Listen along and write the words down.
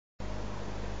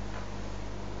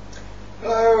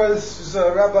Hello, this is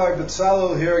Rabbi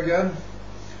Betzalel here again,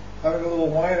 having a little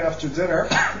wine after dinner.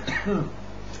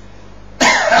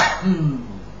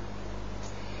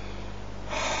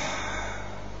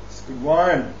 It's good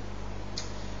wine,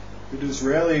 good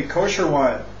Israeli kosher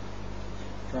wine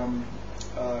from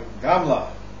Gamla.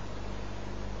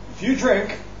 If you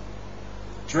drink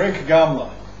Gamla.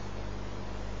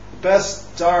 The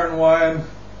best darn wine,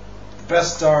 the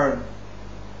best darn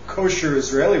kosher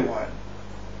Israeli wine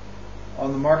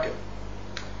on the market.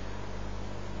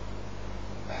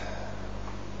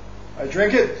 I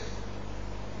drink it,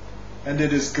 and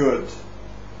it is good.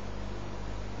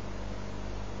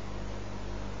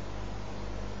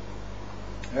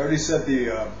 I already said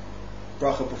the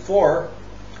bracha before,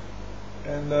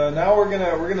 and now we're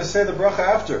gonna say the bracha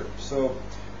after. So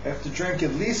I have to drink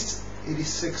at least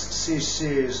 86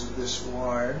 cc's of this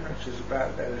wine, which is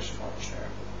about that as much there.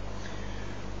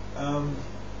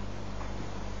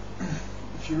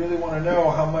 If you really want to know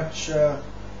how much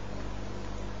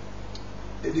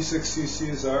 86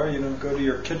 cc's are, go to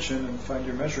your kitchen and find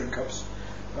your measuring cups.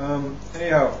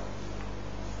 Anyhow,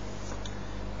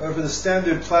 however, the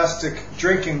standard plastic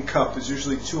drinking cup is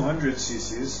usually 200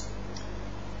 cc's.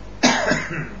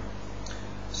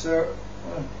 So,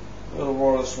 a little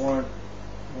more of this wine.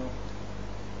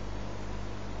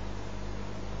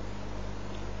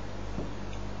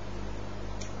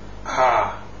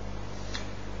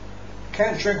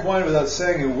 Can't drink wine without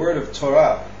saying a word of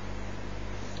Torah.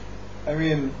 I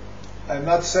mean, I'm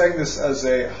not saying this as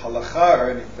a halacha or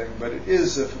anything, but it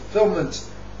is a fulfillment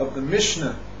of the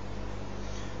Mishnah.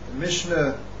 The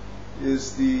Mishnah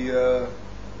is the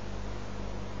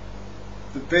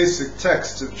basic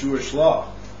text of Jewish law,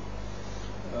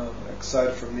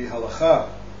 aside from the halacha.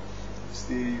 It's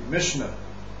the Mishnah.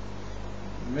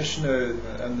 The Mishnah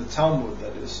and the Talmud,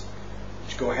 that is,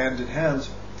 which go hand in hand.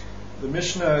 The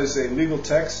Mishnah is a legal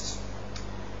text,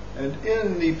 and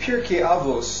in the Pirkei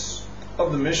Avos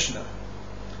of the Mishnah,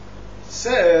 it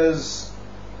says,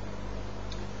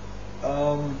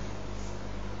 open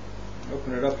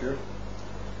it up here.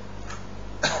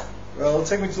 Well, it'll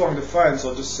take me too long to find, so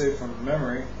I'll just say from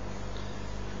memory.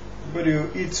 Anybody who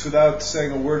eats without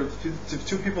saying a word if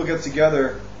two people get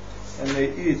together and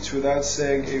they eat without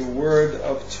saying a word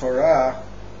of Torah,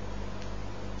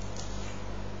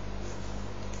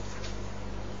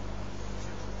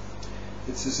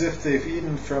 it's as if they've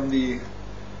eaten from the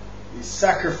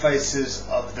sacrifices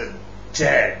of the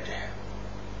dead,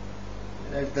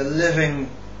 like the living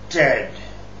dead.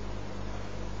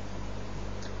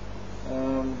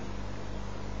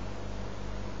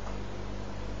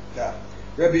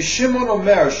 Rabbi Shimon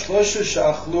Omer, Shlosha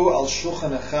she'achlu al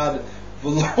shulchan echad,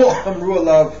 v'lo amru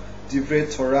alav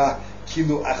divrei Torah,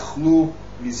 kilu achlu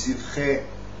mizivchei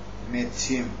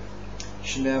metim.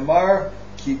 Shneamar,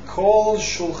 ki kol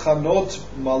shulchanot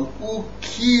mal'u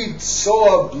ki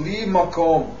tzoa bli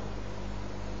makom.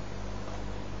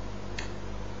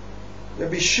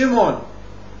 Rabbi Shimon,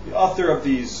 the author of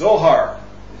the Zohar,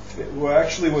 who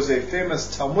actually was a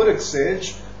famous Talmudic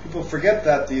sage, people forget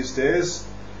that these days.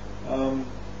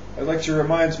 I'd like to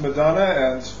remind Madonna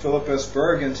and Philip S.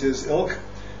 Berg and his ilk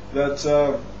that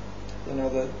that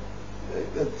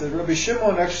Rabbi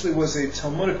Shimon actually was a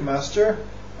Talmudic master.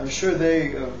 I'm sure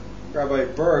Rabbi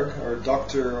Berg, or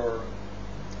Dr. or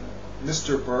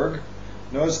Mr. Berg,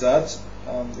 knows that.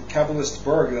 The Kabbalist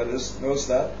Berg, that is, knows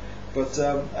that. But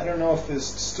I don't know if his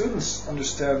students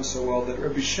understand so well that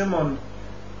Rabbi Shimon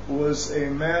was a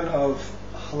man of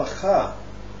halacha,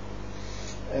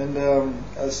 and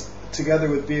as together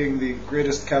with being the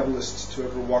greatest Kabbalist to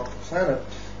ever walk the planet.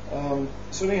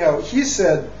 So anyhow, he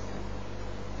said,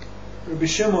 Rabbi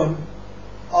Shimon,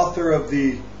 author of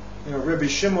the Rabbi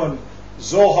Shimon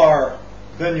Zohar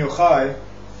Ben Yochai,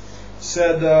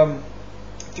 said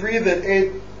three that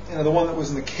ate, the one that was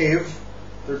in the cave,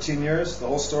 13 years, the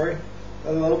whole story.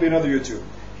 That'll be another YouTube.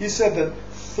 He said that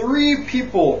three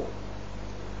people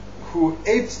who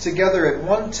ate together at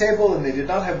one table and they did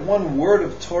not have one word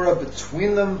of Torah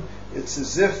between them, it's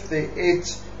as if they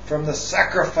ate from the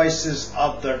sacrifices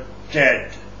of the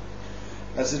dead.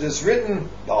 As it is written,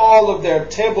 all of their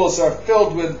tables are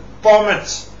filled with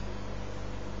vomit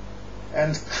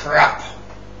and crap.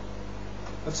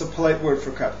 That's a polite word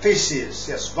for crap. Feces,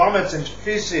 yes, vomit and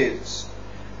feces,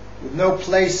 with no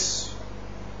place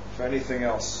for anything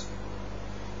else.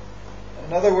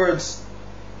 In other words,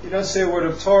 you don't say a word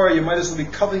of Torah, you might as well be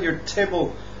covering your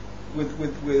table with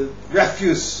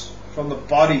refuse from the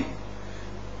body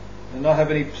and not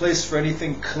have any place for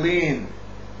anything clean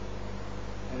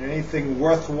and anything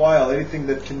worthwhile, anything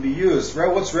that can be used.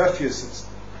 Right? What's refuse? It's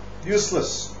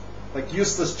useless, like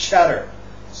useless chatter.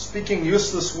 speaking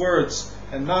useless words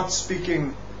and not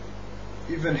speaking,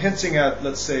 even hinting at,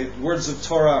 let's say, words of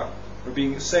Torah,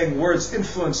 or saying words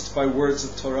influenced by words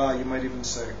of Torah, you might even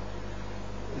say.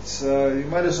 You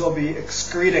might as well be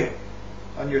excreting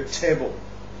on your table.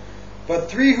 But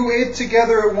 3 who ate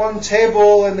together at one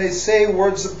table and they say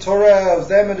words of Torah, of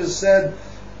them it is said,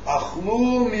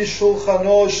 Achlu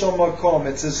mishulchano shel makom.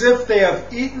 It's as if they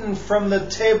have eaten from the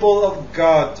table of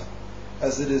God,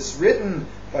 as it is written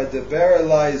by Deber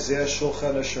Elai Zeh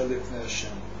Shulchan Asher Lifnei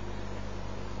Hashem.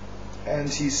 And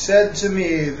he said to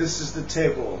me, this is the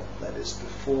table that is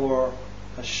before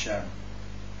Hashem.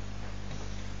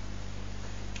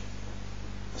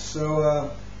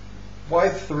 So, why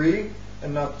 3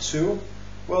 and not 2?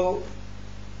 Well,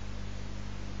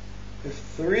 if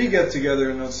 3 get together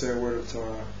and don't say a word of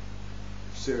Torah,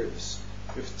 serious.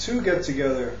 If 2 get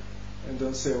together and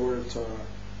don't say a word of Torah,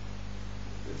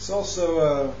 it's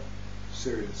also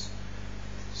serious.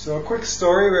 So a quick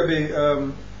story,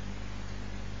 Rabbi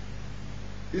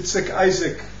Yitzhak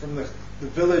Isaac from the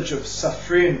village of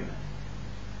Safrin,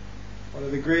 one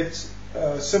of the great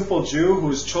simple Jew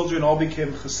whose children all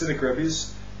became Hasidic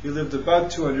rabbis. He lived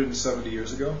about 270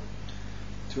 years ago,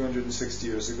 260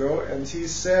 years ago, and he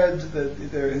said that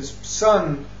his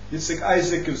son, Yitzhak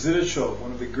Isaac of Zirichov,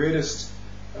 one of the greatest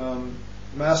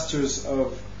masters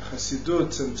of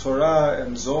Hasidut and Torah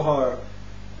and Zohar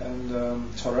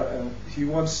and Torah, he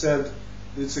once said,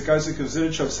 Yitzhak Isaac of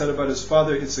Zirichov said about his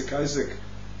father, Yitzhak Isaac,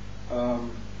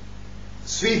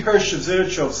 Tzvi Hirsch of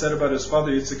Zirichov said about his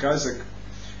father, Yitzhak Isaac,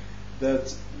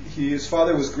 that his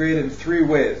father was great in 3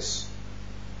 ways.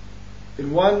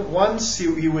 Once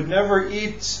he would never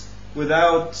eat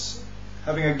without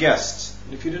having a guest.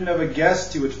 And if he didn't have a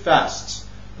guest, he would fast,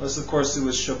 unless of course it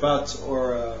was Shabbat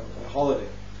or a holiday.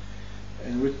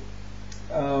 And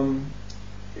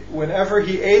whenever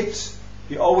he ate,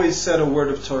 he always said a word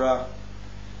of Torah.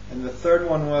 And the third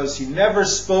one was, he never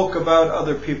spoke about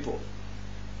other people,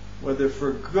 whether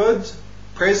for good,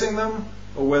 praising them,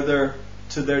 or whether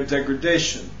to their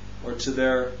degradation, or to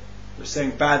their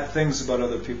saying bad things about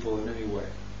other people in any way,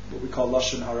 what we call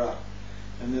Lashon Hara.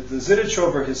 And the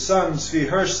Zirichover, his son, Tzvi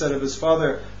Hirsch, said of his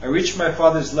father, I reached my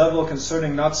father's level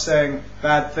concerning not saying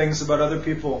bad things about other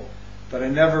people, but I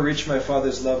never reached my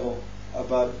father's level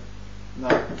about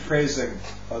not praising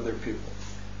other people.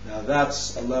 Now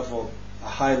that's a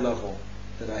high level,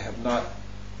 that I have not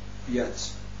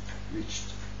yet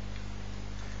reached.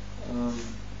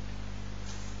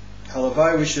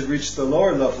 Halavai, we should reach the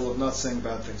lower level of not saying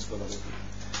bad things about other people.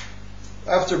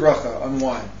 After bracha, on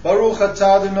wine. Baruch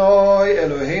atah Adonai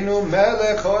Eloheinu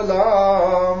melech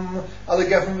haolam al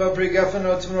gefen v'pri gefen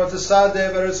v'tmurot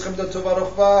hasadeh v'eretz chemdato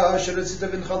v'rochva asher etzita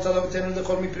v'nchalta l'avotenu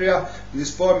l'chol mipriya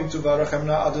v'lispor mituvarachem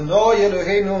na Adonai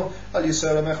Eloheinu al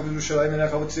Yisrael amecha v'Yerushalayim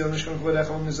enecha v'tzion nishkon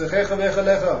kvodecha v'mizrechecha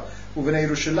v'echalecha ובני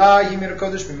ירושלים עיר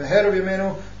הקודש במהר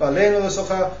בימינו ועלינו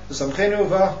לסוכה ושמחנו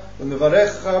בה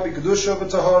ונברכך בקדושו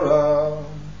וטהרה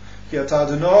כי אתה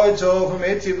אדוני טוב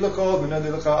ומיטיב לכל ונודה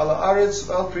לך על הארץ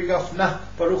ועל פרי גפנה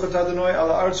ברוך אתה אדוני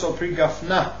על הארץ ועל פרי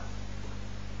גפנה.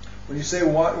 When you say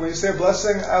a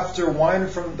blessing after wine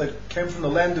that came from the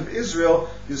land of Israel,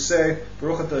 you say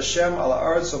Baruch Ata Hashem al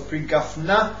haaretz al pri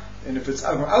gafna. And if it's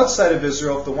from outside of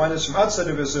Israel, if the wine is from outside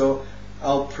of Israel,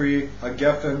 al pri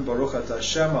hagefen Baruch Ata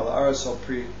Hashem al haaretz al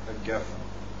pri hagefen.